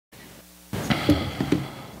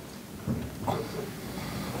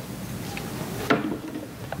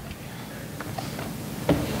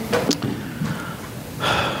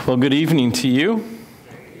Well, good evening to you.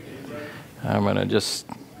 I'm going to just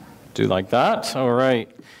do like that. All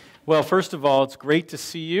right. Well, first of all, it's great to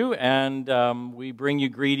see you, and we bring you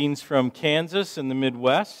greetings from Kansas in the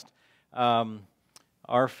Midwest.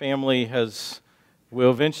 Our family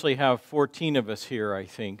will eventually have 14 of us here, I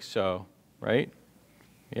think, so, right?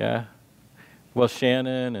 Yeah. Well,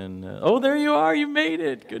 Shannon and, oh, there you are, you made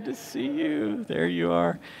it. Good to see you. There you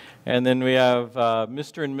are. And then we have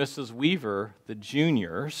Mr. and Mrs. Weaver, the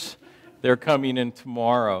juniors. They're coming in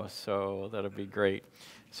tomorrow, so that'll be great.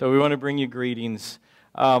 So we want to bring you greetings.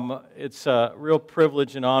 It's a real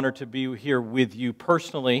privilege and honor to be here with you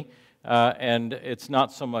personally, and it's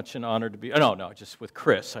not so much an honor to be, no, just with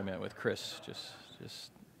Chris. I meant with Chris.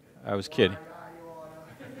 Just, I was kidding.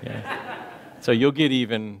 Yeah. So you'll get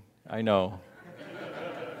even, I know.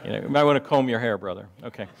 You might want to comb your hair, brother.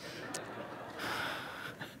 Okay.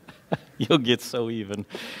 You'll get so even.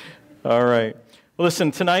 All right. Well,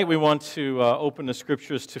 listen, tonight we want to open the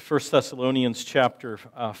scriptures to 1 Thessalonians chapter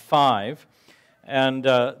 5. And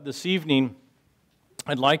this evening,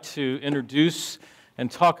 I'd like to introduce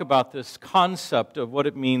and talk about this concept of what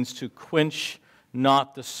it means to quench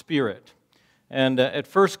not the Spirit. And at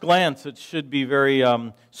first glance, it should be very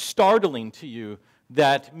startling to you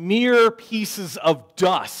that mere pieces of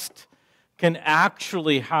dust can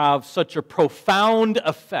actually have such a profound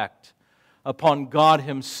effect upon God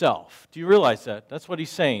Himself. Do you realize that? That's what He's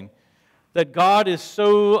saying. That God is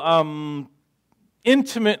so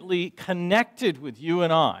intimately connected with you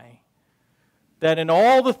and I, that in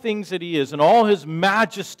all the things that He is, in all His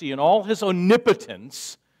majesty and all His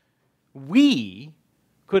omnipotence, we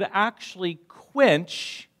could actually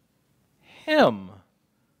quench Him.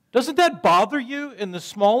 Doesn't that bother you in the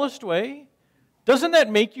smallest way? Doesn't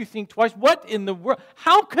that make you think twice? What in the world?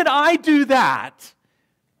 How could I do that?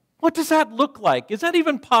 What does that look like? Is that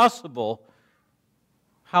even possible?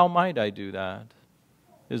 How might I do that?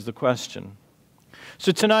 Is the question.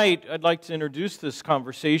 So tonight, I'd like to introduce this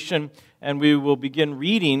conversation, and we will begin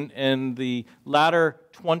reading in the latter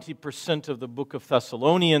 20% of the book of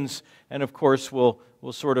Thessalonians, and of course, we'll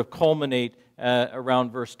sort of culminate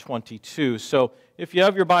around verse 22. So if you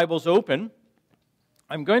have your Bibles open,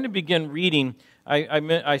 I'm going to begin reading.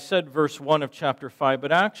 I said verse 1 of chapter 5,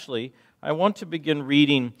 but actually, I want to begin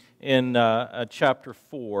reading in chapter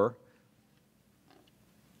 4.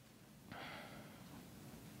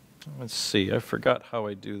 Let's see, I forgot how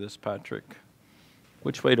I do this, Patrick.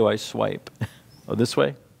 Which way do I swipe? Oh, this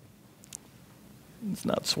way? It's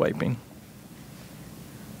not swiping.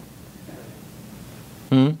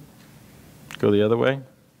 Go the other way?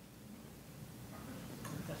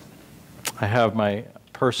 I have my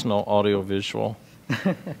personal audio-visual.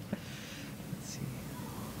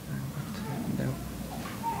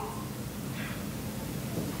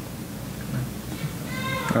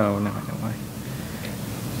 Oh, no, I know why.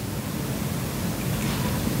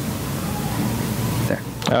 There.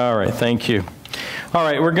 All right, thank you. All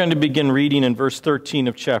right, we're going to begin reading in verse 13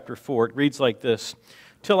 of chapter 4. It reads like this.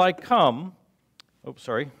 Till I come, let's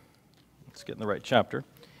get in the right chapter.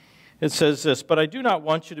 It says this, but I do not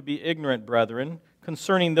want you to be ignorant, brethren,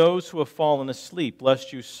 concerning those who have fallen asleep,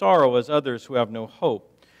 lest you sorrow as others who have no hope.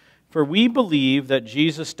 For we believe that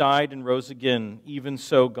Jesus died and rose again, even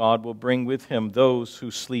so God will bring with Him those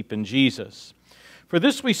who sleep in Jesus. For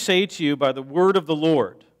this we say to you by the word of the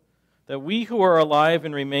Lord, that we who are alive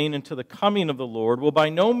and remain until the coming of the Lord will by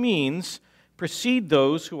no means precede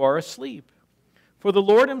those who are asleep. For the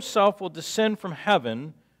Lord Himself will descend from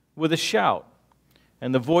heaven with a shout,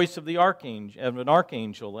 and the voice of an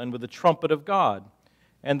archangel, and with the trumpet of God,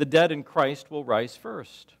 and the dead in Christ will rise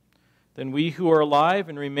first. Then we who are alive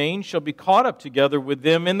and remain shall be caught up together with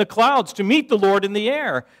them in the clouds to meet the Lord in the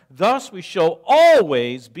air. Thus we shall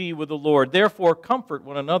always be with the Lord. Therefore comfort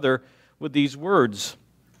one another with these words.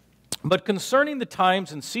 But concerning the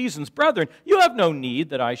times and seasons, brethren, you have no need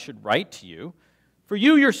that I should write to you, for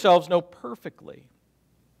you yourselves know perfectly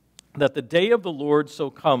that the day of the Lord so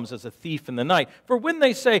comes as a thief in the night. For when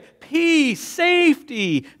they say, peace,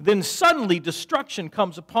 safety, then suddenly destruction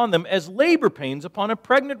comes upon them as labor pains upon a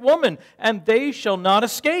pregnant woman, and they shall not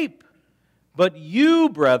escape. But you,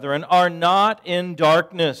 brethren, are not in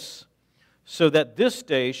darkness, so that this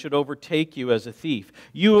day should overtake you as a thief.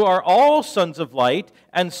 You are all sons of light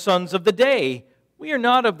and sons of the day. We are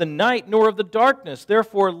not of the night nor of the darkness.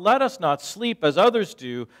 Therefore, let us not sleep as others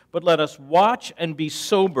do, but let us watch and be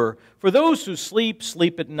sober. For those who sleep,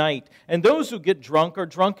 sleep at night, and those who get drunk are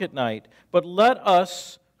drunk at night. But let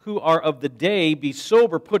us who are of the day, be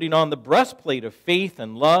sober, putting on the breastplate of faith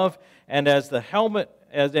and love, and as a helmet,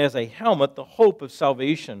 the hope of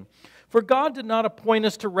salvation. For God did not appoint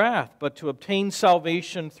us to wrath, but to obtain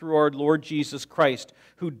salvation through our Lord Jesus Christ,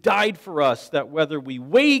 who died for us, that whether we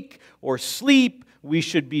wake or sleep, we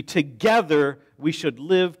should be together, we should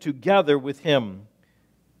live together with Him.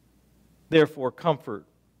 Therefore, comfort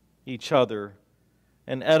each other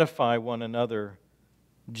and edify one another,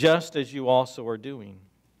 just as you also are doing.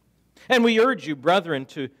 And we urge you, brethren,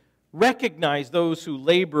 to recognize those who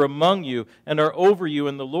labor among you and are over you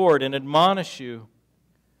in the Lord, and admonish you,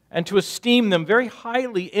 and to esteem them very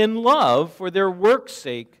highly in love for their work's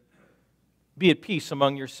sake. Be at peace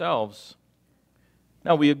among yourselves.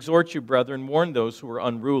 Now we exhort you, brethren, warn those who are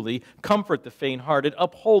unruly, comfort the faint-hearted,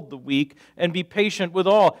 uphold the weak, and be patient with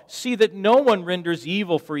all. See that no one renders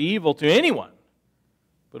evil for evil to anyone,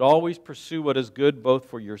 but always pursue what is good both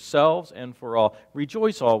for yourselves and for all.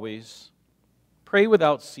 Rejoice always. Pray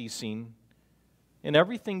without ceasing. In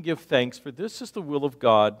everything give thanks, for this is the will of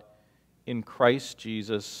God in Christ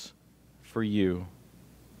Jesus for you.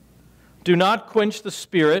 Do not quench the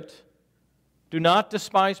Spirit. Do not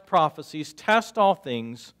despise prophecies. Test all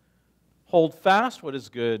things. Hold fast what is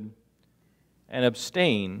good, and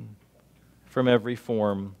abstain from every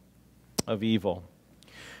form of evil.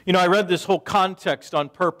 You know, I read this whole context on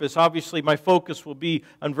purpose. Obviously, my focus will be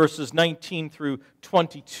on verses 19 through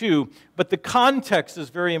 22, but the context is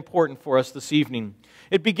very important for us this evening.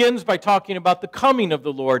 It begins by talking about the coming of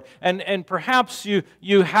the Lord, and perhaps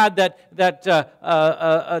you had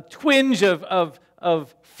that twinge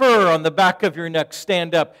of fur on the back of your neck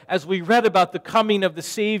stand up as we read about the coming of the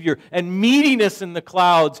Savior and meeting us in the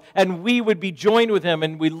clouds, and we would be joined with Him.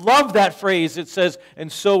 And we love that phrase. It says,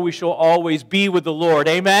 and so we shall always be with the Lord.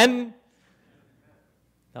 Amen?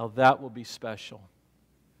 Now that will be special.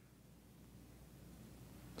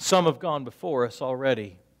 Some have gone before us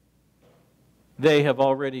already. They have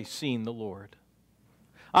already seen the Lord.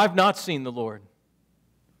 I've not seen the Lord.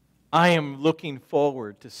 I am looking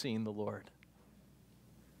forward to seeing the Lord.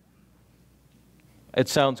 It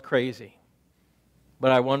sounds crazy,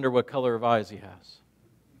 but I wonder what color of eyes He has.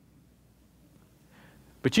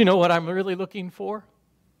 But you know what I'm really looking for?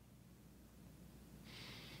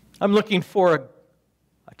 I'm looking for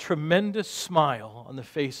a tremendous smile on the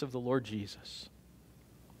face of the Lord Jesus.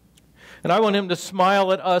 And I want Him to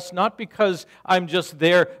smile at us, not because I'm just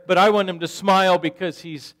there, but I want Him to smile because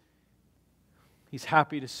He's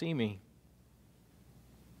happy to see me.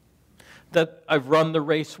 That I've run the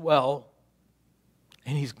race well.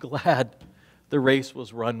 And He's glad the race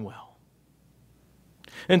was run well.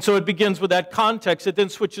 And so it begins with that context. It then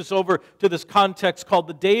switches over to this context called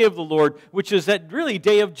the day of the Lord, which is that really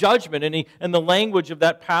day of judgment. And the language of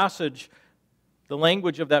that passage,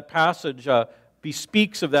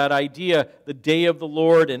 bespeaks of that idea, the day of the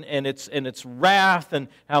Lord and its wrath, and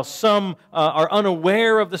how some are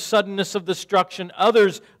unaware of the suddenness of destruction.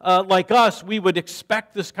 Others, like us, we would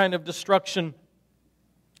expect this kind of destruction.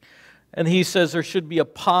 And he says there should be a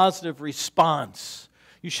positive response.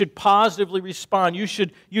 You should positively respond. You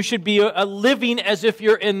should be living as if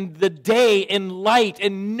you're in the day, in light,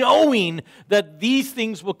 and knowing that these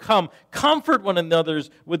things will come. Comfort one another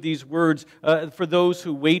with these words for those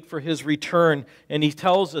who wait for His return. And he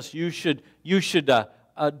tells us you should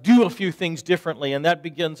do a few things differently, and that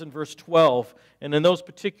begins in verse 12. And in those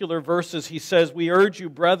particular verses, he says, we urge you,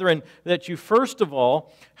 brethren, that you first of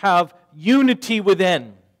all have unity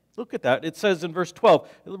within. Look at that. It says in verse 12,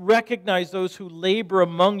 recognize those who labor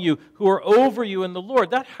among you, who are over you in the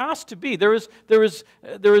Lord. That has to be. There is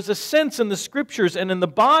a sense in the Scriptures and in the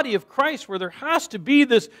body of Christ where there has to be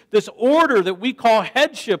this order that we call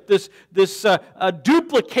headship, this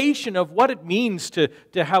duplication of what it means to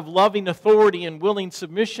have loving authority and willing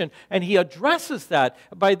submission. And he addresses that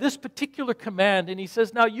by this particular command. And he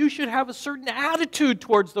says, now you should have a certain attitude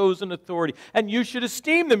towards those in authority, and you should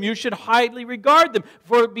esteem them. You should highly regard them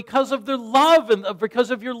because of their love and because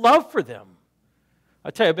of your love for them. I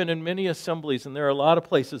tell you, I've been in many assemblies, and there are a lot of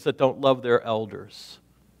places that don't love their elders.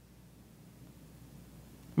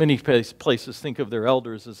 Many places think of their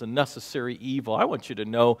elders as a necessary evil. I want you to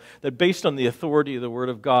know that based on the authority of the Word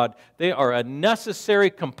of God, they are a necessary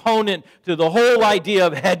component to the whole idea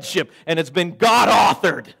of headship, and it's been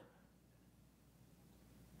God-authored.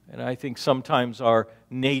 And I think sometimes our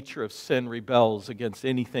nature of sin rebels against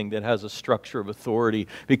anything that has a structure of authority,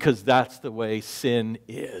 because that's the way sin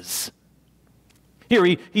is. Here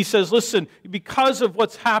he says, listen, because of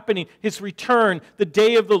what's happening, His return, the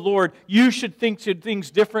day of the Lord, you should think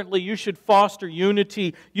things differently. You should foster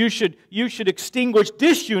unity. You should extinguish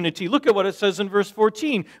disunity. Look at what it says in verse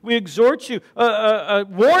 14. We exhort you,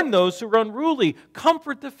 warn those who are unruly,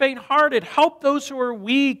 comfort the faint-hearted, help those who are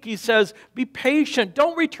weak. He says, be patient.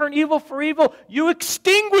 Don't return evil for evil. You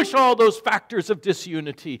extinguish all those factors of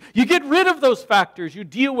disunity. You get rid of those factors. You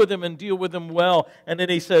deal with them and deal with them well. And then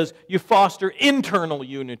he says, you foster internal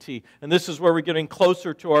unity. And this is where we're getting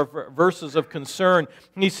closer to our verses of concern.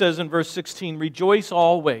 He says in verse 16, rejoice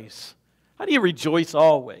always. How do you rejoice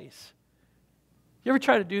always? You ever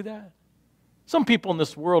try to do that? Some people in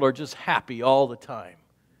this world are just happy all the time.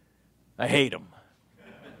 I hate them.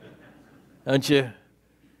 Don't you?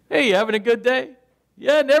 Hey, you having a good day?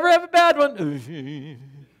 Yeah, never have a bad one.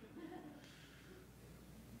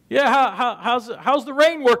 Yeah, how's the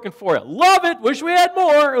rain working for you? Love it. Wish we had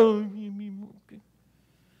more.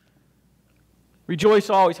 Rejoice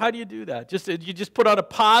always. How do you do that? You just put on a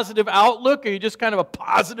positive outlook? Are you just kind of a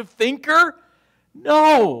positive thinker?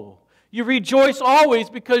 No. You rejoice always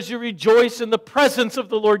because you rejoice in the presence of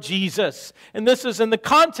the Lord Jesus. And this is in the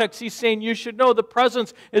context he's saying you should know the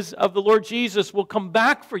presence of the Lord Jesus will come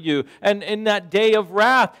back for you. And in that day of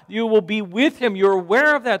wrath, you will be with Him. You're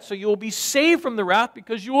aware of that, so you will be saved from the wrath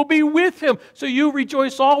because you will be with Him. So you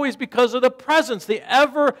rejoice always because of the presence, the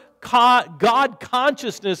God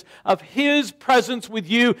consciousness of His presence with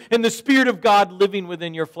you and the Spirit of God living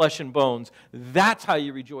within your flesh and bones. That's how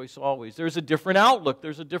you rejoice always. There's a different outlook.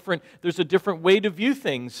 There's a different way to view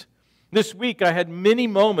things. This week I had many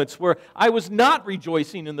moments where I was not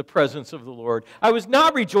rejoicing in the presence of the Lord. I was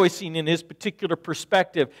not rejoicing in His particular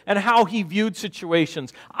perspective and how He viewed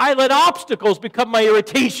situations. I let obstacles become my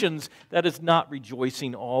irritations. That is not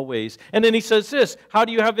rejoicing always. And then he says this, how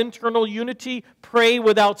do you have internal unity? Pray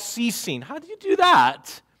without ceasing. How do you do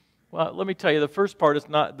that? Well, let me tell you, the first part is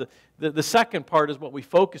not, the second part is what we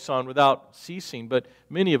focus on without ceasing, but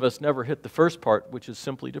many of us never hit the first part, which is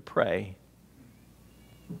simply to pray.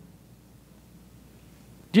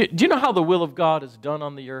 Do you know how the will of God is done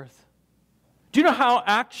on the earth? Do you know how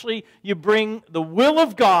actually you bring the will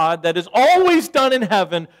of God that is always done in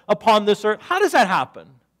heaven upon this earth? How does that happen?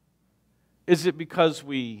 Is it because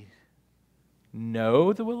we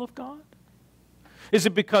know the will of God? Is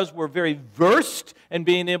it because we're very versed in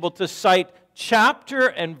being able to cite chapter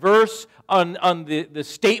and verse on the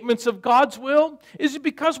statements of God's will? Is it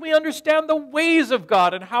because we understand the ways of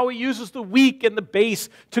God and how He uses the weak and the base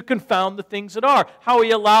to confound the things that are? How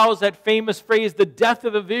He allows that famous phrase, the death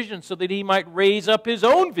of a vision, so that He might raise up His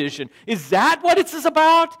own vision? Is that what it's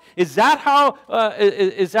about? Is that how?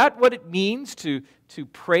 Is that what it means to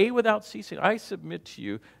pray without ceasing? I submit to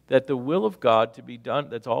you that the will of God to be done,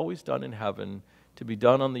 that's always done in heaven, to be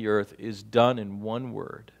done on the earth, is done in one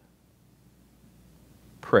word: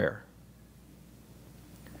 prayer.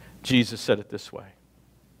 Jesus said it this way: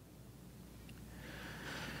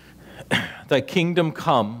 Thy kingdom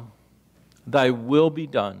come, Thy will be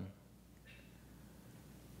done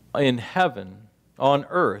in heaven, on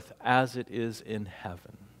earth, as it is in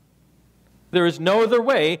heaven. There is no other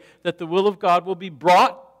way that the will of God will be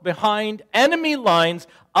brought behind enemy lines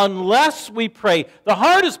unless we pray. The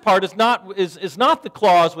hardest part is not the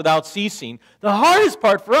clause without ceasing. The hardest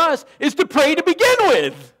part for us is to pray to begin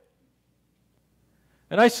with.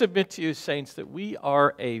 And I submit to you, saints, that we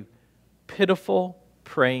are a pitiful,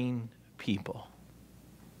 praying people.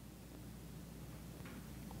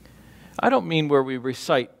 I don't mean where we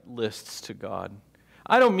recite lists to God.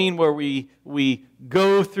 I don't mean where we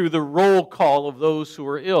go through the roll call of those who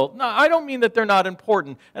are ill. No, I don't mean that they're not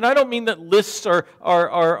important. And I don't mean that lists are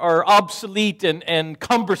obsolete and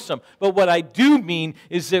cumbersome. But what I do mean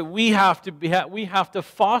is that we have to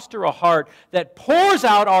foster a heart that pours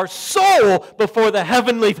out our soul before the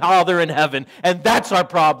Heavenly Father in heaven. And that's our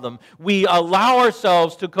problem. We allow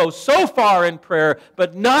ourselves to go so far in prayer,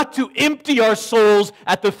 but not to empty our souls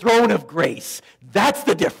at the throne of grace. That's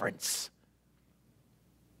the difference.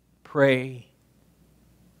 Pray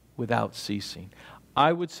without ceasing.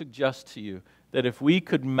 I would suggest to you that if we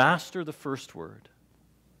could master the first word,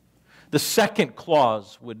 the second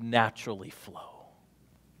clause would naturally flow.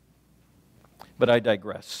 But I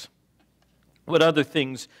digress. What other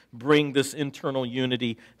things bring this internal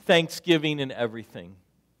unity? Thanksgiving in everything.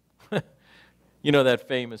 You know that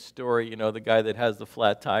famous story, the guy that has the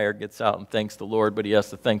flat tire gets out and thanks the Lord, but he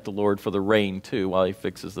has to thank the Lord for the rain too while he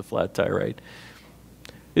fixes the flat tire, right?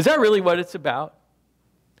 Is that really what it's about?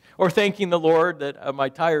 Or thanking the Lord that my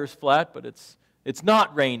tire is flat, but it's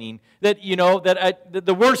not raining. That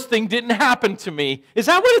the worst thing didn't happen to me. Is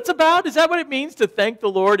that what it's about? Is that what it means to thank the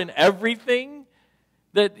Lord in everything?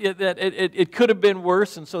 That it could have been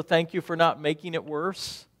worse, and so thank you for not making it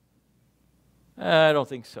worse? I don't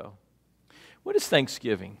think so. What is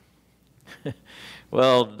Thanksgiving?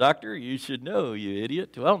 Well, doctor, you should know, you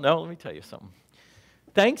idiot. Well, no, let me tell you something.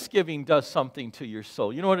 Thanksgiving does something to your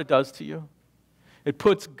soul. You know what it does to you? It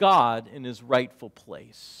puts God in His rightful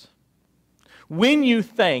place. When you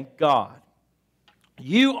thank God,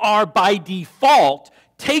 you are by default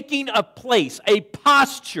taking a place, a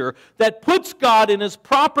posture that puts God in His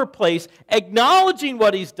proper place, acknowledging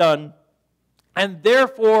what He's done, and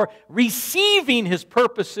therefore receiving His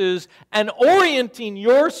purposes and orienting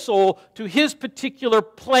your soul to His particular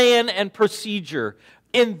plan and procedure.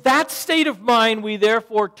 In that state of mind, we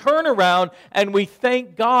therefore turn around and we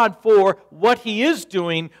thank God for what He is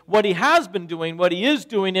doing, what He has been doing, what He is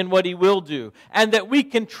doing, and what He will do. And that we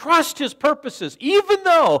can trust His purposes, even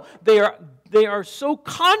though they are so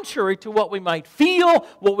contrary to what we might feel,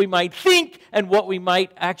 what we might think, and what we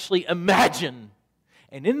might actually imagine.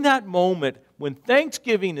 And in that moment, when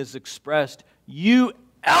thanksgiving is expressed, you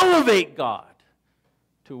elevate God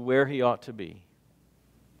to where He ought to be.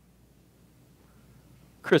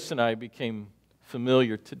 Chris and I became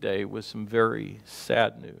familiar today with some very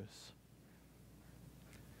sad news.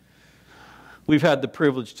 We've had the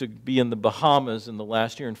privilege to be in the Bahamas in the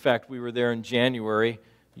last year. In fact, we were there in January.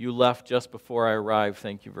 You left just before I arrived.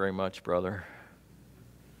 Thank you very much, brother.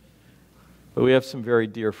 But we have some very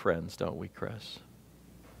dear friends, don't we, Chris?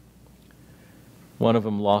 One of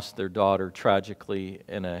them lost their daughter tragically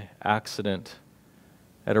in an accident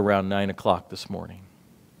at around 9 o'clock this morning.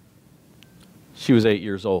 She was 8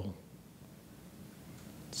 years old.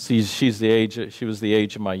 She was the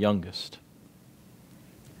age of my youngest.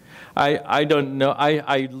 I don't know.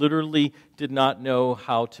 I literally did not know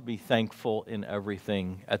how to be thankful in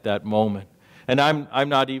everything at that moment. And I'm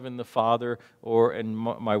not even the father, and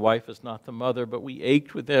my wife is not the mother, but we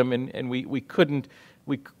ached with them, and we couldn't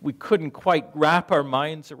quite wrap our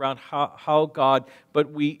minds around how God, but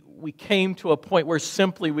we came to a point where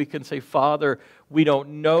simply we can say, Father, we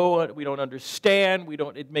don't know, we don't understand,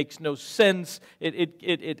 it makes no sense,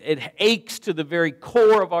 it aches to the very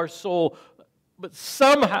core of our soul, but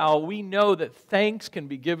somehow we know that thanks can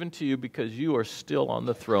be given to you because you are still on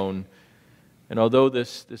the throne. And although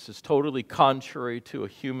this is totally contrary to a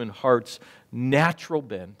human heart's natural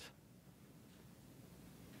bent,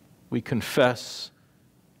 we confess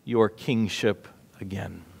your kingship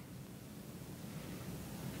again.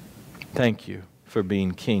 Thank you for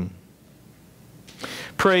being king.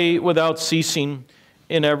 Pray without ceasing.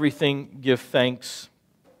 In everything, give thanks.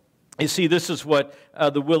 You see, this is what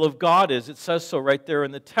the will of God is. It says so right there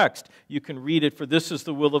in the text. You can read it, for this is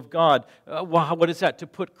the will of God. What is that? To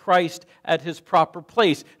put Christ at His proper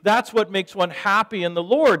place. That's what makes one happy in the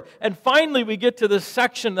Lord. And finally, we get to this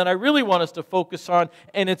section that I really want us to focus on,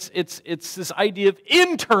 and it's this idea of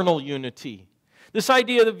internal unity. This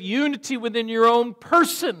idea of unity within your own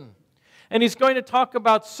person. And he's going to talk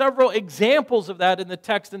about several examples of that in the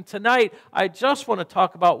text. And tonight, I just want to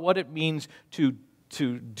talk about what it means to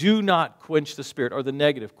do not quench the Spirit, or the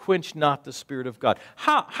negative, quench not the Spirit of God.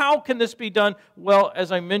 How can this be done? Well,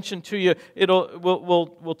 as I mentioned to you,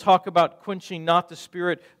 we'll talk about quenching not the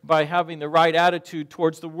Spirit by having the right attitude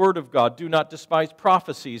towards the Word of God. Do not despise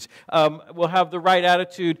prophecies. We'll have the right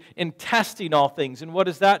attitude in testing all things. And what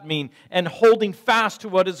does that mean? And holding fast to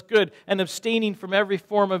what is good and abstaining from every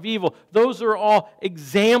form of evil. Those are all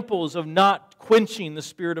examples of not quenching the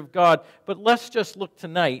Spirit of God. But let's just look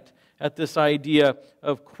tonight at this idea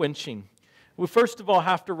of quenching. We first of all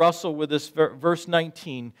have to wrestle with this verse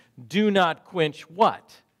 19. Do not quench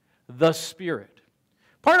what? The Spirit.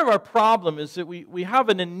 Part of our problem is that we have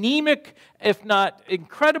an anemic, if not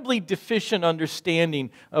incredibly deficient understanding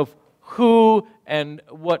of who and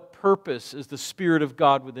what purpose is the Spirit of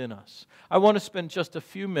God within us. I want to spend just a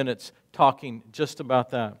few minutes talking just about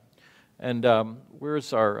that. And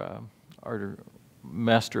where's our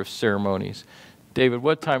master of ceremonies? David,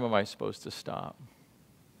 what time am I supposed to stop?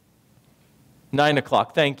 9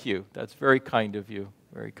 o'clock. Thank you. That's very kind of you.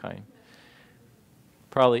 Very kind.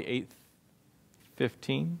 Probably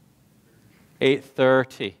 8:15?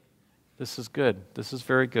 8:30. This is good. This is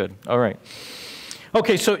very good. All right.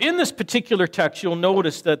 Okay, so in this particular text, you'll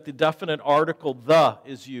notice that the definite article, the,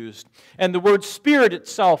 is used. And the word Spirit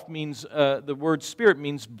itself means,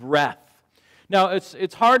 breath. Now,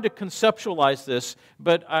 it's hard to conceptualize this,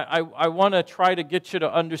 but I want to try to get you to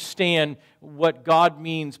understand what God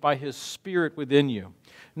means by His Spirit within you.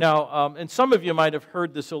 Now, and some of you might have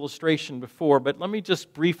heard this illustration before, but let me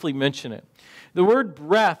just briefly mention it. The word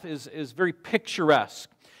breath is very picturesque.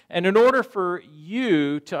 And in order for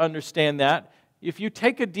you to understand that, if you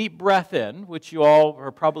take a deep breath in, which you all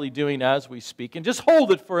are probably doing as we speak, and just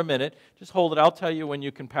hold it for a minute, just hold it. I'll tell you when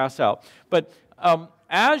you can pass out. But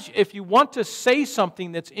if you want to say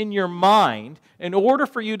something that's in your mind, in order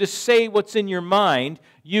for you to say what's in your mind,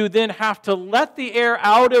 you then have to let the air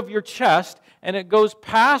out of your chest, and it goes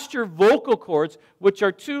past your vocal cords, which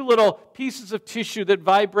are two little pieces of tissue that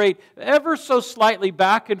vibrate ever so slightly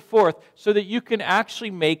back and forth so that you can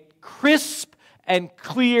actually make crisp and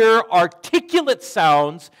clear, articulate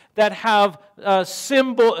sounds that have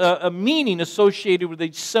a meaning associated with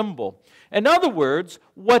each symbol. In other words,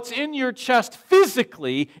 what's in your chest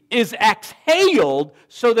physically is exhaled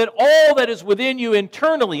so that all that is within you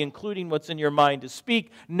internally, including what's in your mind to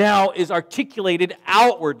speak, now is articulated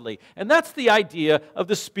outwardly. And that's the idea of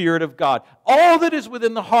the Spirit of God. All that is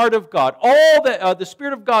within the heart of God, all that the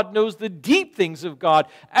Spirit of God knows the deep things of God.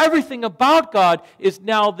 Everything about God is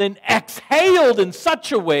now then exhaled in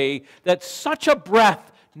such a way that such a breath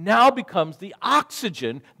now becomes the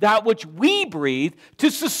oxygen, that which we breathe, to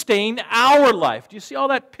sustain our life. Do you see all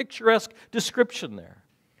that picturesque description there?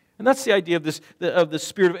 And that's the idea of the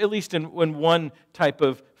Spirit, at least in one type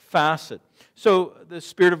of facet. So the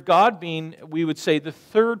Spirit of God being, we would say, the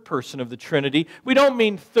third person of the Trinity. We don't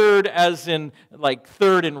mean third as in like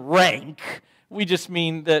third in rank. We just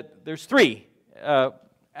mean that there's three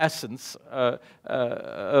essence or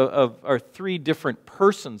three different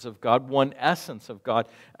persons of God, one essence of God.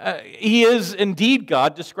 He is indeed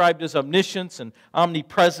God, described as omniscience and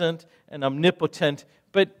omnipresent and omnipotent.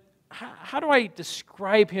 But how do I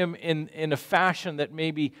describe Him in a fashion that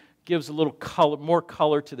maybe gives a little color, more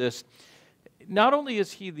color to this? Not only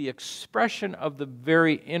is He the expression of the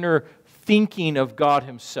very inner thinking of God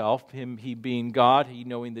Himself, He being God, He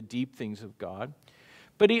knowing the deep things of God,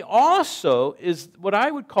 but He also is what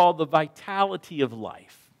I would call the vitality of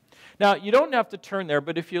life. Now, you don't have to turn there,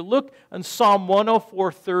 but if you look in Psalm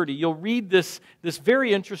 104:30, you'll read this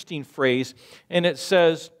very interesting phrase, and it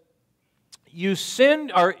says,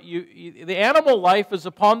 the animal life is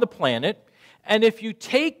upon the planet, and if you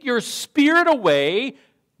take your spirit away,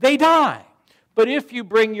 they die. But if you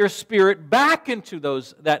bring your spirit back into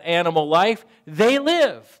that animal life, they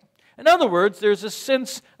live. In other words, there's a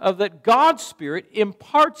sense of that God's Spirit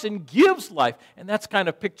imparts and gives life. And that's kind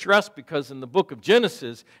of picturesque because in the book of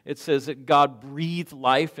Genesis, it says that God breathed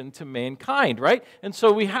life into mankind, right? And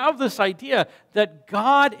so we have this idea that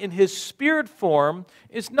God in His Spirit form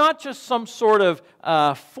is not just some sort of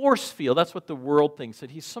force field. That's what the world thinks, that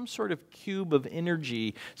He's some sort of cube of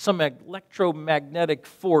energy, some electromagnetic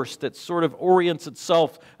force that sort of orients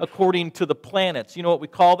itself according to the planets. You know what we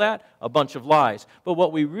call that? A bunch of lies. But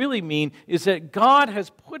what we really mean is that God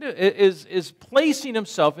is placing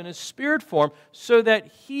Himself in His Spirit form so that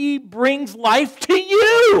He brings life to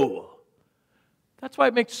you. That's why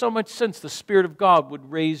it makes so much sense the Spirit of God would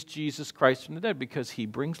raise Jesus Christ from the dead, because He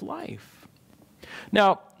brings life.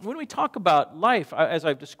 Now, when we talk about life, as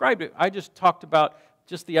I've described it, I just talked about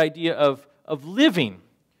just the idea of living.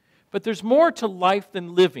 But there's more to life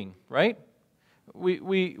than living, right?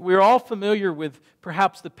 We're all familiar with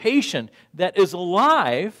perhaps the patient that is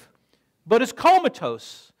alive but is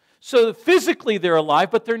comatose. So physically they're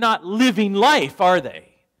alive, but they're not living life, are they?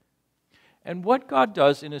 And what God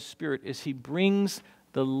does in His Spirit is He brings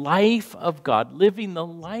the life of God, living the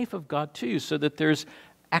life of God to you, so that there's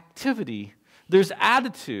activity, there's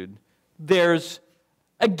attitude, there's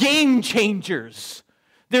a game changers.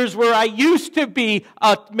 There's where I used to be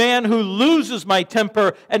a man who loses my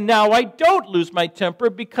temper, and now I don't lose my temper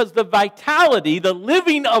because the vitality, the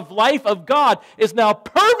living of life of God is now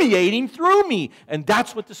permeating through me. And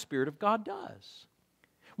that's what the Spirit of God does.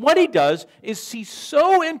 What He does is He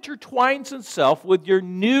so intertwines Himself with your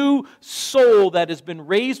new soul that has been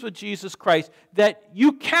raised with Jesus Christ that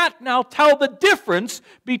you can't now tell the difference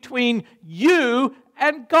between you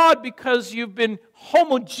and God, because you've been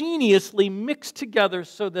homogeneously mixed together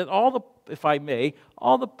so that all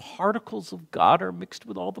the particles of God are mixed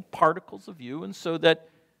with all the particles of you, and so that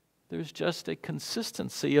there's just a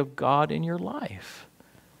consistency of God in your life.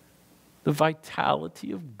 The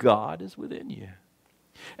vitality of God is within you.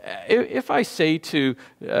 If I say to,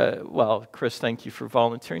 Chris, thank you for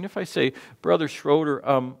volunteering. If I say, Brother Schroeder,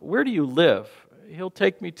 where do you live? He'll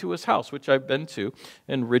take me to his house, which I've been to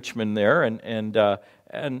in Richmond there, and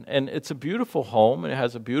it's a beautiful home, and it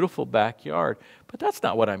has a beautiful backyard. But that's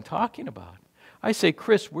not what I'm talking about. I say,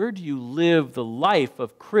 Chris, where do you live the life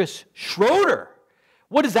of Chris Schroeder?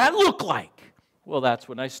 What does that look like? Well, that's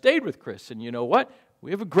when I stayed with Chris, and you know what? we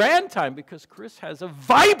have a grand time because Chris has a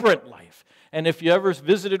vibrant life. And if you ever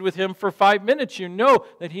visited with him for 5 minutes, you know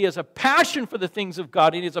that he has a passion for the things of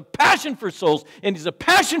God, and he has a passion for souls, and he has a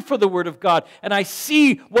passion for the Word of God. And I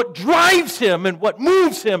see what drives him and what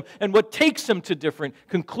moves him and what takes him to different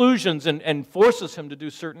conclusions and forces him to do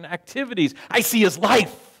certain activities. I see his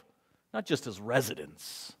life, not just his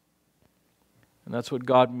residence. And that's what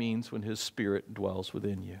God means when His Spirit dwells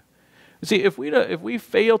within you. You see, if we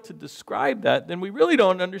fail to describe that, then we really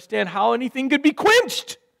don't understand how anything could be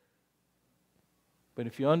quenched. But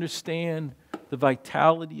if you understand the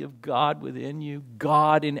vitality of God within you,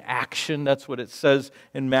 God in action, that's what it says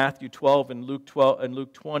in Matthew 12 and Luke 12 and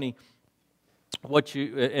Luke 20,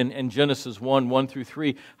 in Genesis 1 through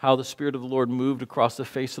 3, how the Spirit of the Lord moved across the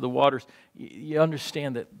face of the waters, you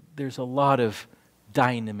understand that there's a lot of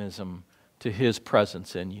dynamism to His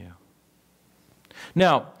presence in you.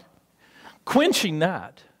 Now, quenching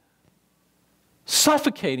that,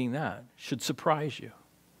 suffocating that, should surprise you.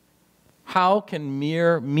 How can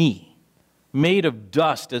mere me, made of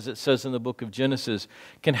dust, as it says in the book of Genesis,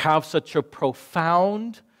 can have such a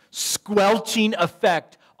profound, squelching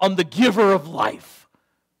effect on the giver of life?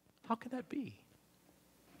 How can that be?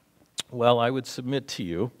 Well, I would submit to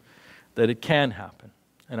you that it can happen.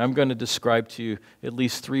 And I'm going to describe to you at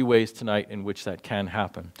least 3 ways tonight in which that can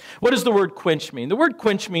happen. What does the word quench mean? The word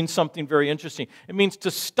quench means something very interesting. It means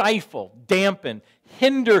to stifle, dampen,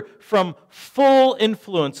 hinder from full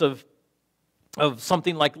influence of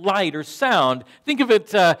something like light or sound. Think of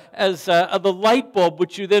it as the light bulb,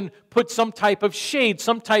 which you then put some type of shade,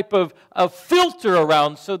 some type of filter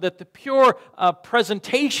around so that the pure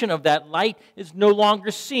presentation of that light is no longer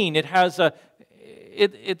seen.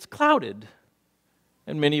 It's clouded.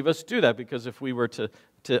 And many of us do that because if we were to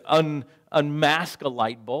unmask a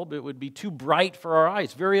light bulb, it would be too bright for our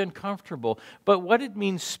eyes, very uncomfortable. But what it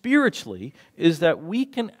means spiritually is that we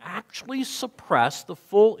can actually suppress the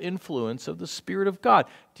full influence of the Spirit of God.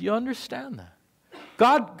 Do you understand that?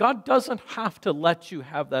 God doesn't have to let you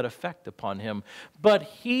have that effect upon Him, but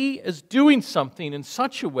He is doing something in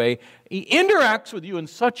such a way, He interacts with you in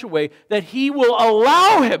such a way that He will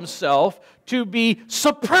allow Himself to be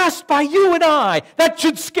suppressed by you and I. That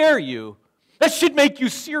should scare you. That should make you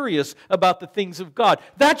serious about the things of God.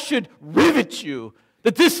 That should rivet you,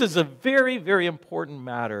 that this is a very, very important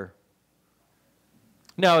matter.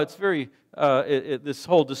 Now, it's very, this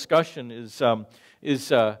whole discussion is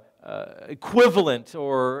equivalent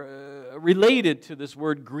or related to this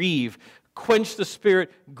word grieve. Quench the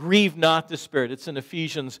Spirit, grieve not the Spirit. It's in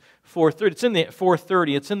Ephesians 4:30. It's in the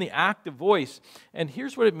 4:30. It's in the active voice. And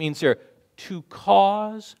here's what it means here. To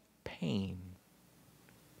cause pain.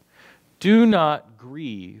 Do not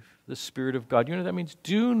grieve the Spirit of God. You know what that means?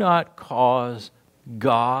 Do not cause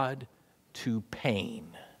God to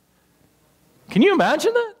pain. Can you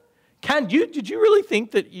imagine that? Did you really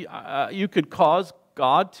think that you could cause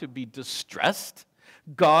God to be distressed?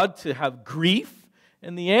 God to have grief?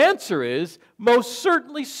 And the answer is, most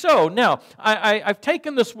certainly so. Now, I've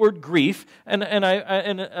taken this word grief, and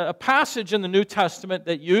a passage in the New Testament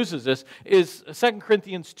that uses this is 2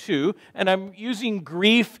 Corinthians 2, and I'm using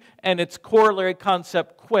grief and its corollary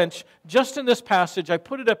concept, quench. Just in this passage, I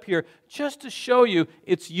put it up here just to show you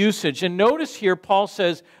its usage. And notice here, Paul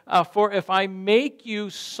says, for if I make you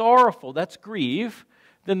sorrowful, that's grieve,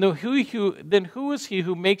 then who is he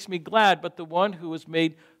who makes me glad but the one who is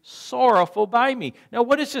made sorrowful by me? Now,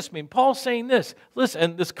 what does this mean? Paul's saying this. Listen,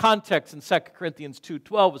 and this context in 2 Corinthians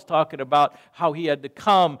 2:12 was talking about how he had to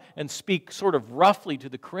come and speak sort of roughly to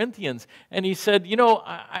the Corinthians. And he said, you know,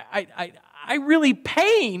 I really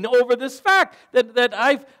pain over this fact that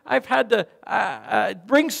I've had to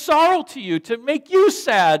bring sorrow to you, to make you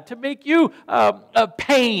sad, to make you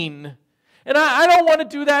pain. And I don't want to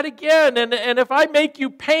do that again. And if I make you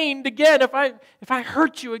pained again, if I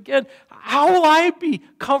hurt you again, how will I be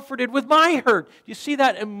comforted with my hurt? You see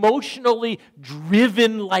that emotionally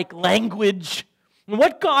driven like language? And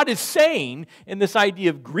what God is saying in this idea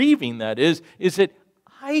of grieving, that is that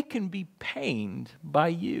I can be pained by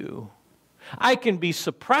you. I can be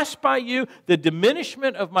suppressed by you. The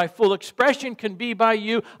diminishment of my full expression can be by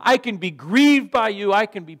you. I can be grieved by you. I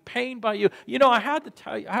can be pained by you. You know, I have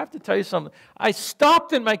to tell you something. I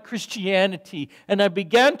stopped in my Christianity and I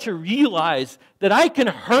began to realize that I can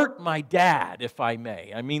hurt my dad, if I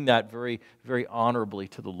may. I mean that very, very honorably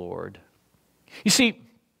to the Lord. You see,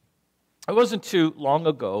 it wasn't too long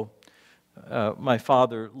ago, my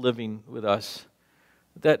father living with us,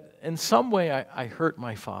 that in some way I hurt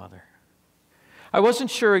my father. I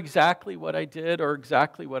wasn't sure exactly what I did or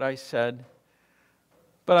exactly what I said,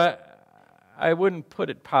 but I wouldn't put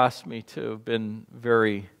it past me to have been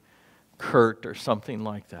very curt or something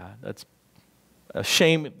like that. That's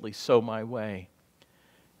ashamedly so my way.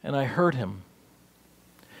 And I heard him.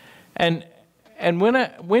 And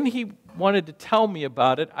when he wanted to tell me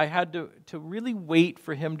about it, I had to really wait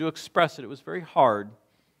for him to express it. It was very hard.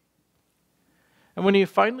 And when he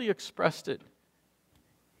finally expressed it,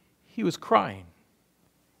 he was crying.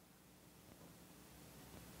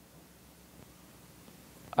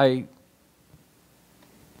 I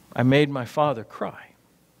made my father cry.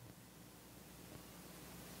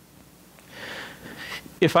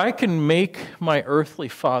 If I can make my earthly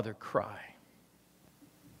father cry,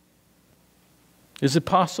 is it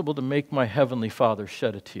possible to make my heavenly Father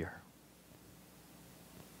shed a tear?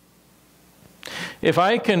 If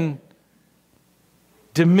I can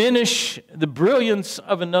diminish the brilliance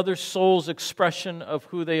of another soul's expression of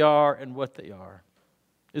who they are and what they are,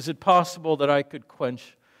 is it possible that I could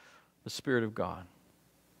quench the Spirit of God?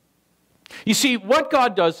 You see, what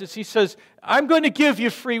God does is He says, I'm going to give you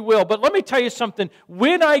free will, but let me tell you something.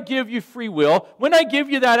 When I give you free will, when I give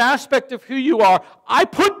you that aspect of who you are, I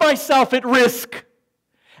put myself at risk.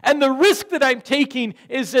 And the risk that I'm taking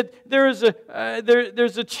is that there's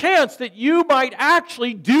a chance that you might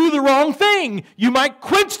actually do the wrong thing. You might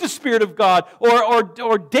quench the Spirit of God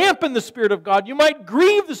or dampen the Spirit of God. You might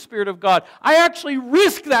grieve the Spirit of God. I actually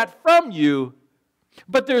risk that from you.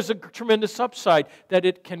 But there's a tremendous upside that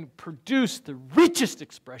it can produce the richest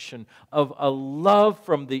expression of a love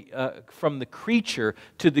from the creature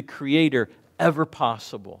to the Creator ever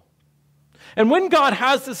possible. And when God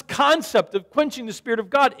has this concept of quenching the Spirit of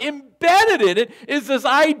God, embedded in it is this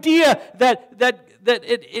idea that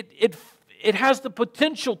it has the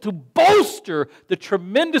potential to bolster the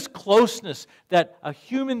tremendous closeness that a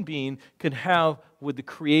human being can have with the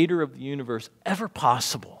Creator of the universe ever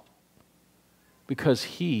possible. Because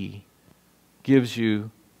He gives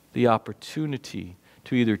you the opportunity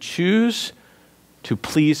to either choose to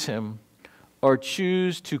please Him or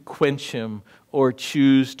choose to quench Him or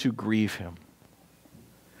choose to grieve Him.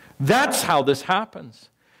 That's how this happens.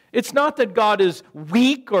 It's not that God is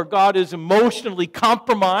weak or God is emotionally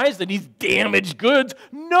compromised and He's damaged goods.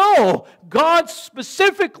 No, God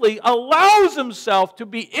specifically allows Himself to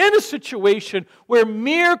be in a situation where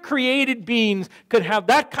mere created beings could have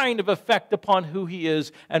that kind of effect upon who He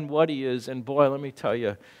is and what He is. And boy, let me tell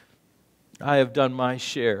you, I have done my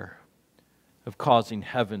share of causing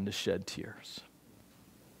heaven to shed tears.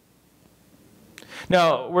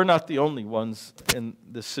 Now, we're not the only ones in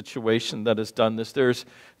this situation that has done this. There's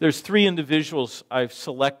three individuals I've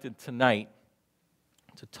selected tonight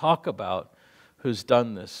to talk about who's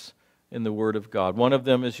done this in the Word of God. One of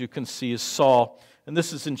them, as you can see, is Saul, and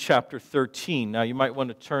this is in chapter 13. Now, you might want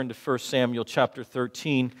to turn to 1 Samuel chapter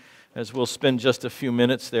 13, as we'll spend just a few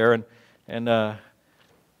minutes there, and I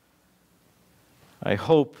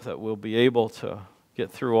hope that we'll be able to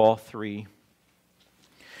get through all three.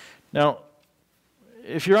 Now,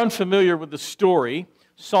 if you're unfamiliar with the story,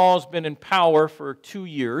 Saul's been in power for 2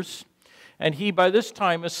 years, and he, by this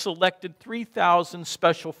time, has selected 3,000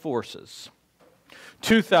 special forces.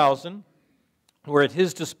 2,000 were at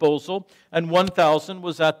his disposal, and 1,000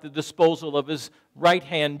 was at the disposal of his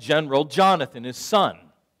right-hand general, Jonathan, his son.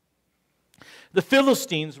 The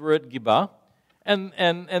Philistines were at Gibeah,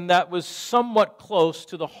 and that was somewhat close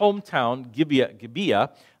to the hometown, Gibeah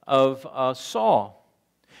of Saul.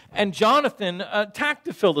 And Jonathan attacked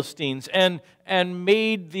the Philistines and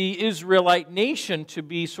made the Israelite nation to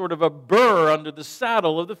be sort of a burr under the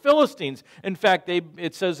saddle of the Philistines. In fact,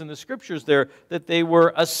 it says in the scriptures there that they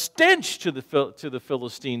were a stench to the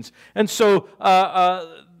Philistines. And so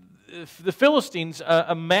the Philistines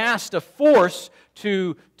amassed a force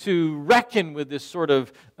to reckon with this sort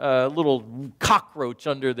of little cockroach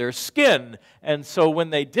under their skin. And so when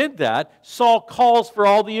they did that, Saul calls for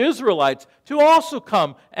all the Israelites to also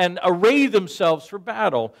come and array themselves for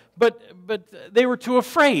battle. But they were too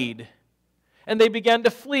afraid. And they began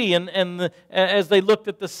to flee, and as they looked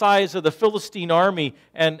at the size of the Philistine army,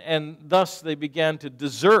 and thus they began to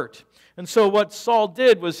desert. And so what Saul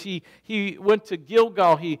did was he went to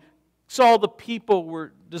Gilgal. He saw the people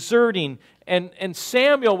were deserting, and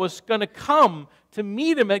Samuel was going to come to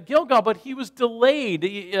meet him at Gilgal, but he was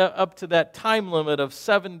delayed up to that time limit of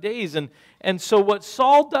 7 days. And so what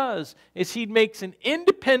Saul does is he makes an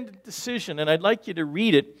independent decision, and I'd like you to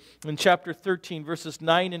read it in chapter 13, verses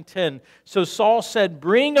 9 and 10. So Saul said,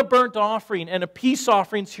 "Bring a burnt offering and a peace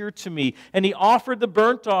offering here to me." And he offered the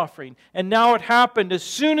burnt offering. And now it happened, as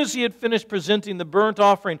soon as he had finished presenting the burnt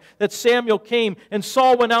offering, that Samuel came, and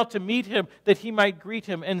Saul went out to meet him, that he might greet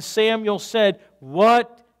him. And Samuel said,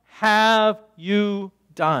 "What have you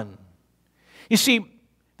done?" You see,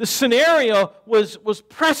 The scenario was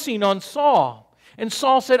pressing on Saul. And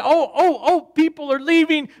Saul said, oh, people are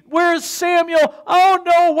leaving. Where is Samuel? Oh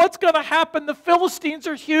no, what's going to happen? The Philistines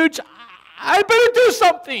are huge. I better do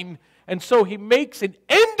something. And so he makes an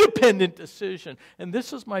independent decision. And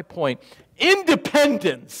this is my point.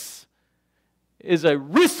 Independence is a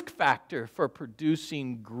risk factor for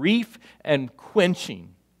producing grief and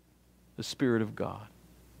quenching the Spirit of God.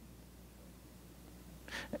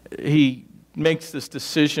 He makes this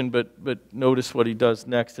decision, but notice what he does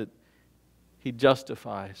next. He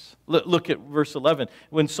justifies. Look at verse 11.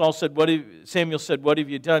 When Samuel said, "What have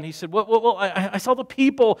you done?" He said, "Well, I saw the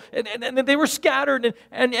people, and they were scattered,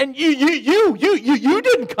 and you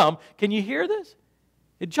didn't come." Can you hear this?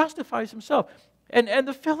 It justifies himself. And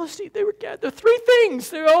the Philistines, they were gathered. The three things.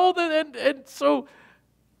 They're all and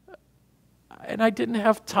I didn't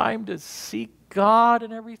have time to seek God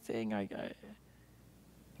and everything.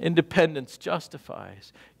 Independence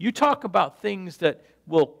justifies. You talk about things that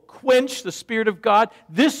will quench the Spirit of God.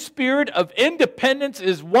 This spirit of independence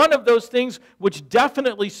is one of those things which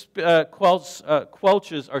definitely quenches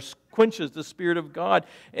the Spirit of God.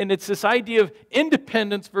 And it's this idea of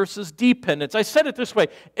independence versus dependence. I said it this way.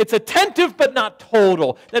 It's attentive but not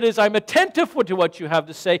total. That is, I'm attentive to what you have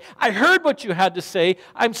to say. I heard what you had to say.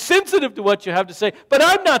 I'm sensitive to what you have to say, but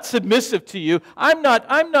I'm not submissive to you.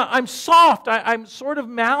 I'm soft. I'm sort of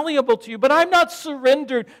malleable to you, but I'm not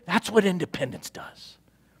surrendered. That's what independence does.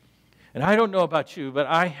 And I don't know about you, but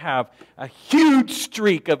I have a huge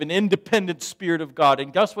streak of an independent Spirit of God.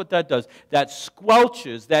 And guess what that does? That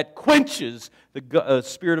squelches, that quenches the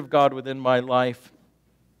Spirit of God within my life.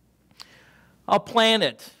 I'll plan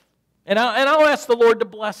it. And I'll ask the Lord to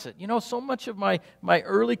bless it. You know, so much of my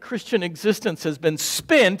early Christian existence has been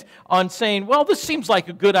spent on saying, well, this seems like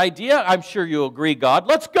a good idea. I'm sure you'll agree, God.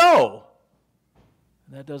 Let's go.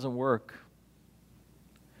 And that doesn't work.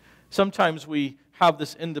 Sometimes we have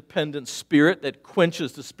this independent spirit that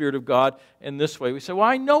quenches the Spirit of God in this way. We say, well,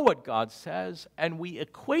 I know what God says, and we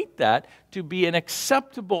equate that to be an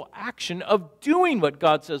acceptable action of doing what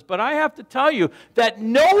God says. But I have to tell you that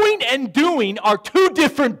knowing and doing are two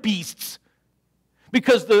different beasts.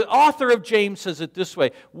 Because the author of James says it this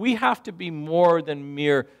way, we have to be more than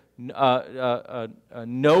mere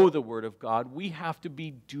know the Word of God. We have to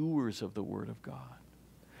be doers of the Word of God.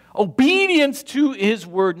 Obedience to His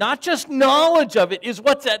Word, not just knowledge of it, is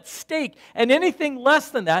what's at stake. And anything less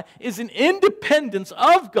than that is an independence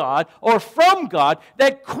of God or from God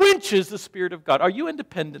that quenches the Spirit of God. Are you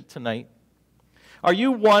independent tonight? Are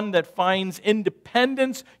you one that finds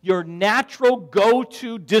independence your natural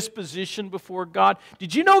go-to disposition before God?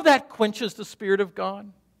 Did you know that quenches the Spirit of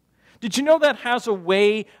God? Did you know that has a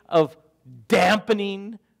way of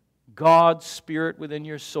dampening God's Spirit within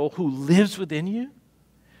your soul who lives within you?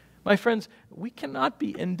 My friends, we cannot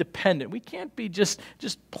be independent. We can't be just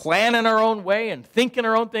planning our own way and thinking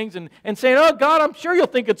our own things and saying, oh, God, I'm sure you'll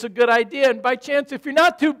think it's a good idea. And by chance, if you're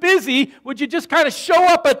not too busy, would you just kind of show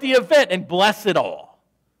up at the event and bless it all?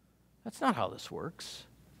 That's not how this works.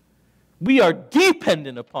 We are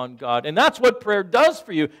dependent upon God, and that's what prayer does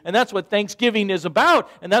for you, and that's what thanksgiving is about,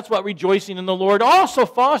 and that's what rejoicing in the Lord also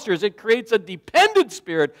fosters. It creates a dependent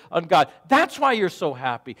spirit on God. That's why you're so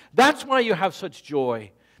happy. That's why you have such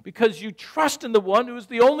joy. Because you trust in the one who is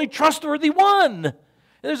the only trustworthy one.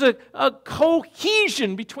 There's a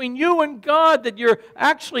cohesion between you and God that you're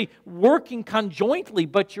actually working conjointly,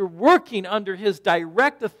 but you're working under His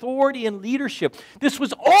direct authority and leadership. This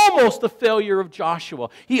was almost the failure of Joshua.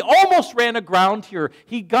 He almost ran aground here.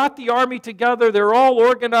 He got the army together. They're all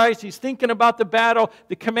organized. He's thinking about the battle.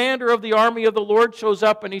 The commander of the army of the Lord shows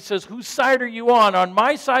up and he says, whose side are you on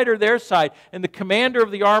my side or their side? And the commander of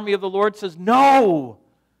the army of the Lord says, no,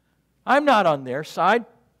 I'm not on their side.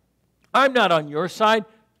 I'm not on your side.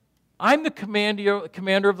 I'm the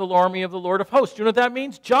commander of the army of the Lord of hosts. You know what that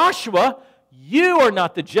means? Joshua, you are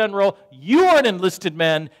not the general. You are an enlisted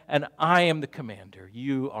man, and I am the commander.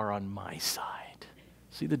 You are on my side.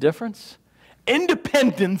 See the difference?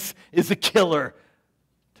 Independence is a killer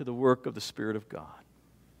to the work of the Spirit of God.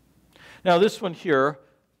 Now, this one here,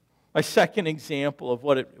 my second example of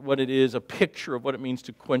what it is, a picture of what it means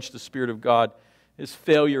to quench the Spirit of God, is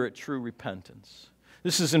failure at true repentance.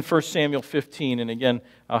 This is in 1 Samuel 15, and again,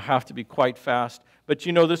 I'll have to be quite fast. But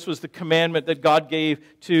you know, this was the commandment that God gave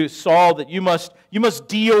to Saul, that you must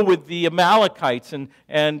deal with the Amalekites.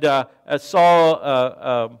 And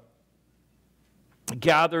Saul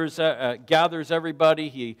gathers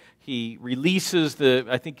everybody. He releases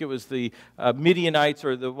I think it was the Midianites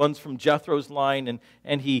or the ones from Jethro's line,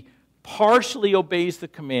 and he partially obeys the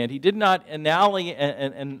command. He did not eliminate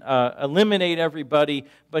everybody,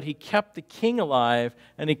 but he kept the king alive,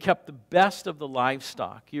 and he kept the best of the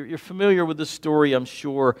livestock. You're familiar with the story, I'm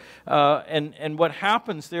sure. And what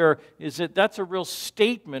happens there is that that's a real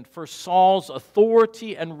statement for Saul's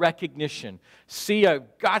authority and recognition. See,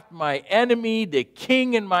 I've got my enemy, the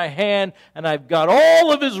king, in my hand, and I've got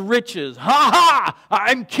all of his riches. Ha ha!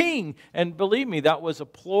 I'm king. And believe me, that was a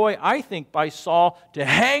ploy, I think, by Saul to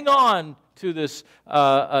hang on to this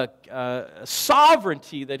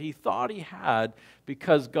sovereignty that he thought he had,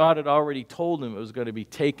 because God had already told him it was going to be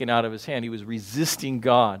taken out of his hand. He was resisting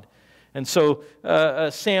God. And so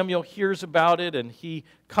Samuel hears about it, and he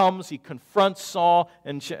comes, he confronts Saul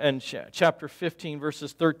in chapter 15,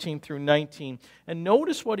 verses 13 through 19. And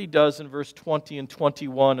notice what he does in verse 20 and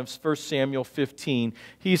 21 of 1 Samuel 15.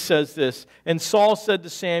 He says this, "And Saul said to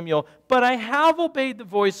Samuel, 'But I have obeyed the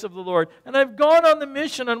voice of the Lord, and I've gone on the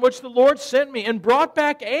mission on which the Lord sent me, and brought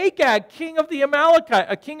back Agag, king of the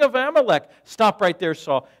king of Amalek.'" Stop right there,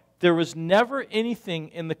 Saul. There was never anything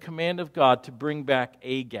in the command of God to bring back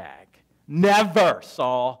Agag. Never,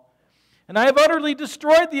 Saul. "And I have utterly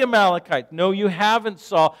destroyed the Amalekites." No, you haven't,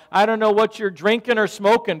 Saul. I don't know what you're drinking or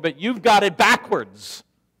smoking, but you've got it backwards.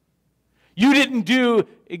 You didn't do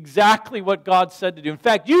exactly what God said to do. In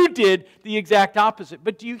fact, you did the exact opposite.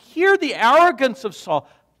 But do you hear the arrogance of Saul?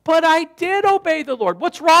 "But I did obey the Lord."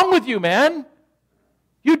 What's wrong with you, man?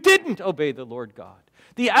 You didn't obey the Lord God.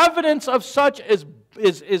 The evidence of such is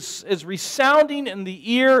resounding in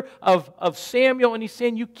the ear of Samuel, and he's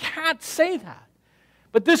saying, you can't say that.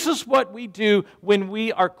 But this is what we do when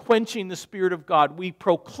we are quenching the Spirit of God. We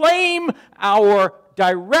proclaim our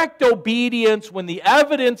direct obedience when the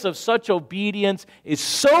evidence of such obedience is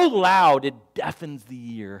so loud it deafens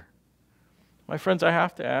the ear. My friends, I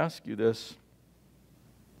have to ask you this.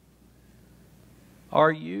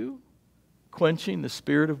 Are you quenching the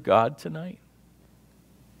Spirit of God tonight?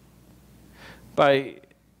 By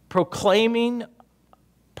proclaiming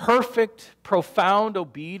perfect, profound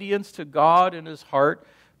obedience to God in His heart,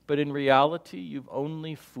 but in reality, you've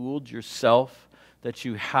only fooled yourself that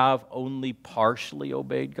you have only partially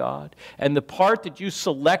obeyed God. And the part that you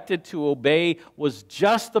selected to obey was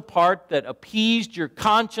just the part that appeased your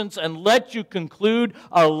conscience and let you conclude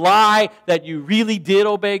a lie that you really did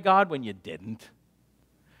obey God when you didn't.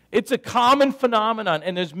 It's a common phenomenon,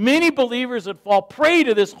 and there's many believers that fall prey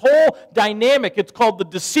to this whole dynamic. It's called the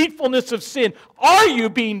deceitfulness of sin. Are you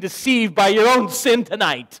being deceived by your own sin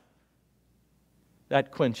tonight?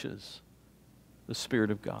 That quenches the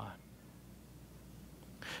Spirit of God.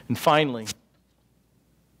 And finally,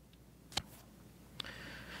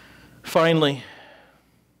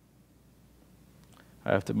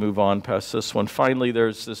 I have to move on past this one. Finally,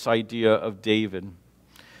 there's this idea of David.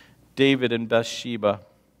 David and Bathsheba.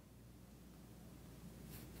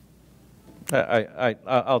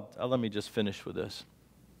 Let me just finish with this.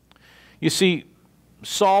 You see,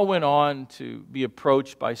 Saul went on to be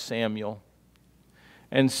approached by Samuel.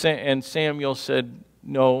 And Samuel said,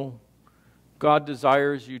 "No, God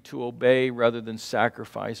desires you to obey rather than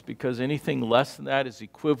sacrifice, because anything less than that is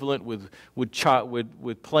equivalent with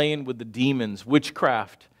playing with the demons,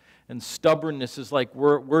 witchcraft. And stubbornness is like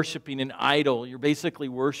worshiping an idol. You're basically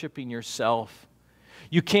worshiping yourself.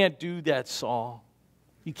 You can't do that, Saul.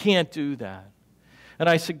 You can't do that." And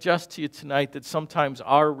I suggest to you tonight that sometimes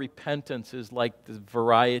our repentance is like the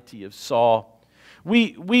variety of Saul.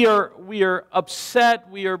 We are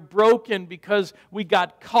upset, we are broken because we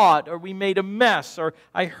got caught, or we made a mess, or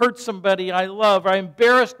I hurt somebody I love, or I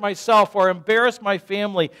embarrassed myself, or embarrassed my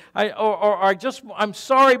family. I'm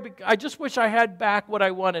sorry, I just wish I had back what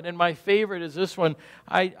I wanted. And my favorite is this one: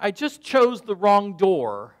 I just chose the wrong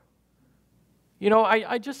door. You know,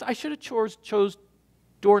 I should have chose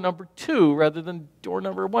door number 2 rather than door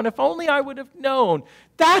number 1. If only I would have known.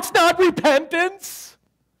 That's not repentance.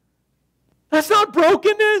 That's not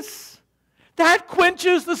brokenness. That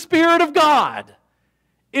quenches the Spirit of God.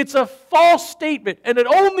 It's a false statement, and it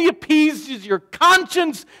only appeases your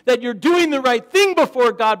conscience that you're doing the right thing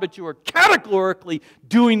before God, but you are categorically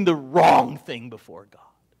doing the wrong thing before God.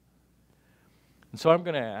 And so I'm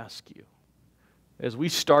going to ask you, as we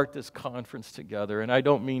start this conference together, and I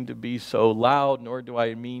don't mean to be so loud, nor do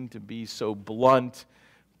I mean to be so blunt,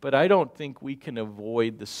 but I don't think we can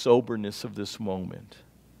avoid the soberness of this moment.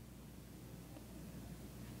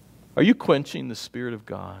 Are you quenching the Spirit of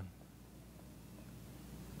God?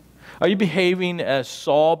 Are you behaving as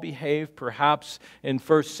Saul behaved, perhaps in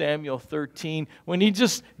 1 Samuel 13, when he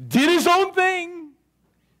just did his own thing?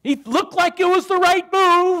 He looked like it was the right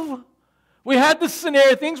move. We had this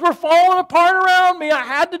scenario. Things were falling apart around me. I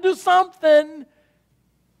had to do something.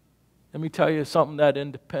 Let me tell you something, that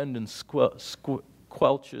independence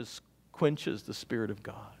quenches quenches the Spirit of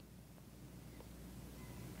God?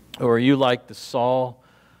 Or are you like the Saul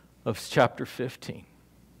of chapter 15?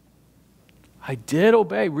 I did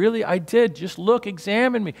obey. Really, I did. Just look,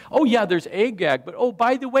 examine me. Oh, yeah, there's Agag. But, oh,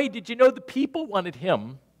 by the way, did you know the people wanted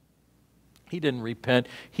him? He didn't repent.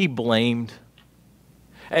 He blamed.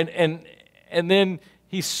 And then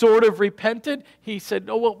he sort of repented. He said,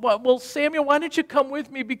 "Oh, well, Samuel, why don't you come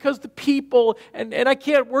with me? Because the people, and I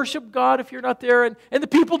can't worship God if you're not there, and the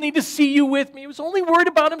people need to see you with me." He was only worried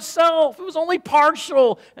about himself. It was only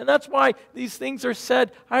partial. And that's why these things are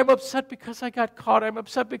said. I'm upset because I got caught. I'm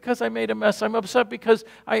upset because I made a mess. I'm upset because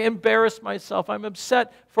I embarrassed myself. I'm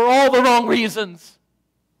upset for all the wrong reasons.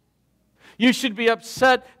 You should be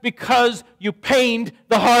upset because you pained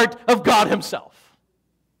the heart of God Himself.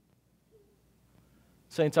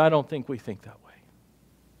 Saints, I don't think we think that way.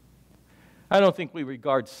 I don't think we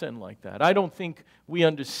regard sin like that. I don't think we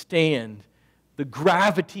understand the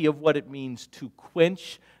gravity of what it means to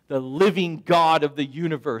quench the living God of the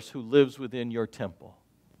universe who lives within your temple.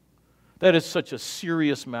 That is such a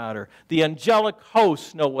serious matter. The angelic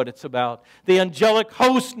hosts know what it's about. The angelic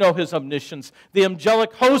hosts know His omniscience. The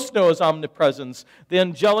angelic hosts know His omnipresence. The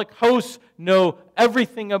angelic hosts know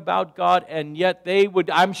everything about God, and yet they would,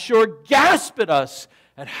 I'm sure, gasp at us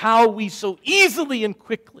at how we so easily and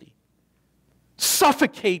quickly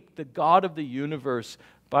suffocate the God of the universe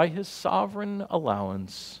by His sovereign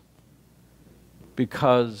allowance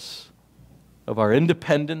because of our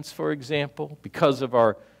independence, for example, because of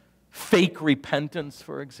our fake repentance,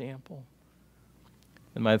 for example.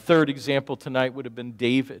 And my third example tonight would have been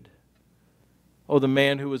David. Oh, the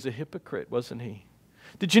man who was a hypocrite, wasn't he?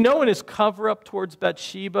 Did you know in his cover-up towards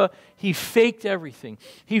Bathsheba, he faked everything.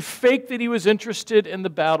 He faked that he was interested in the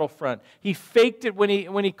battlefront. He faked it when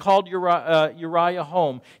he called Uriah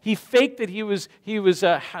home. He faked that he was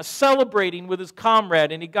celebrating with his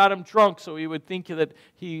comrade, and he got him drunk so he would think that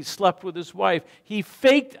he slept with his wife. He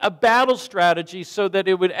faked a battle strategy so that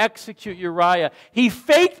it would execute Uriah. He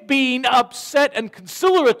faked being upset and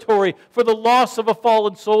conciliatory for the loss of a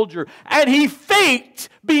fallen soldier. And he faked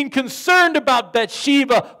being concerned about Bathsheba,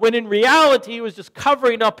 when in reality he was just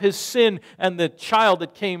covering up his sin and the child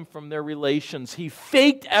that came from their relations. He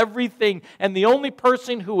faked everything, and the only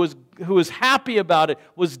person who was happy about it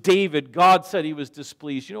was David. God said He was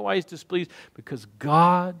displeased. You know why He's displeased? Because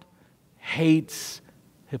God hates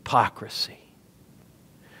hypocrisy.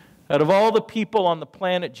 Out of all the people on the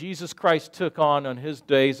planet Jesus Christ took on His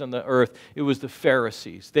days on the earth, it was the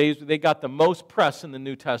Pharisees. They got the most press in the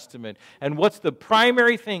New Testament. And what's the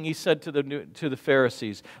primary thing He said to the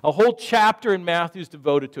Pharisees? A whole chapter in Matthew is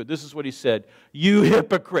devoted to it. This is what He said: "You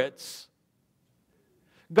hypocrites."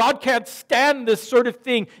 God can't stand this sort of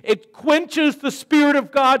thing. It quenches the Spirit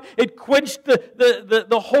of God. It quenched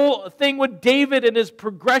the whole thing with David and his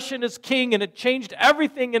progression as king, and it changed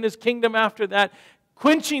everything in his kingdom after that.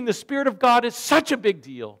 Quenching the Spirit of God is such a big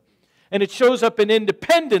deal. And it shows up in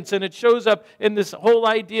independence, and it shows up in this whole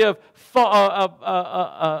idea of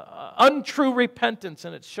untrue repentance,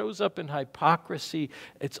 and it shows up in hypocrisy.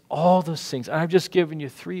 It's all those things. And I've just given you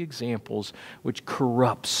 3 examples which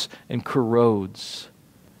corrupts and corrodes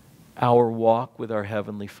our walk with our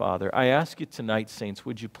Heavenly Father. I ask you tonight, saints,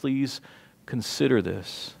 would you please consider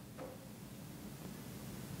this?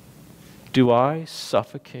 Do I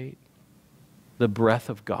suffocate the breath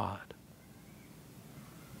of God?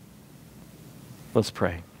 Let's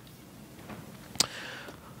pray.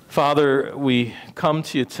 Father, we come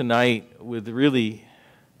to You tonight with really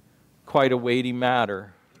quite a weighty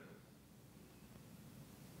matter.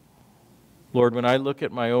 Lord, when I look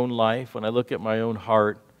at my own life, when I look at my own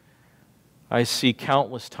heart, I see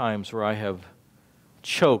countless times where I have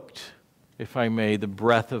choked, if I may, the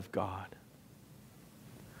breath of God.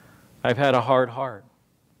 I've had a hard heart.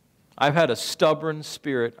 I've had a stubborn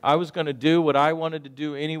spirit. I was going to do what I wanted to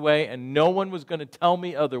do anyway, and no one was going to tell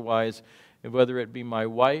me otherwise, whether it be my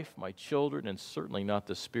wife, my children, and certainly not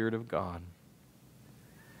the Spirit of God.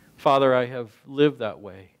 Father, I have lived that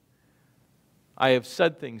way. I have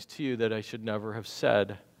said things to You that I should never have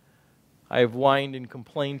said. I have whined and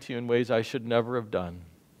complained to You in ways I should never have done.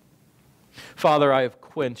 Father, I have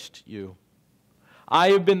quenched You.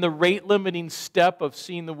 I have been the rate-limiting step of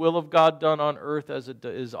seeing the will of God done on earth as it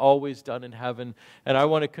is always done in heaven. And I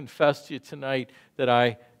want to confess to You tonight that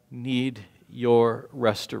I need Your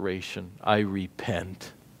restoration. I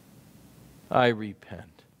repent. I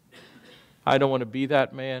repent. I don't want to be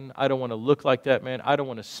that man. I don't want to look like that man. I don't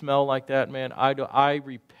want to smell like that man. I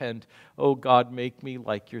repent. Oh God, make me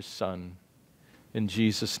like Your Son. In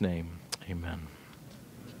Jesus' name, amen.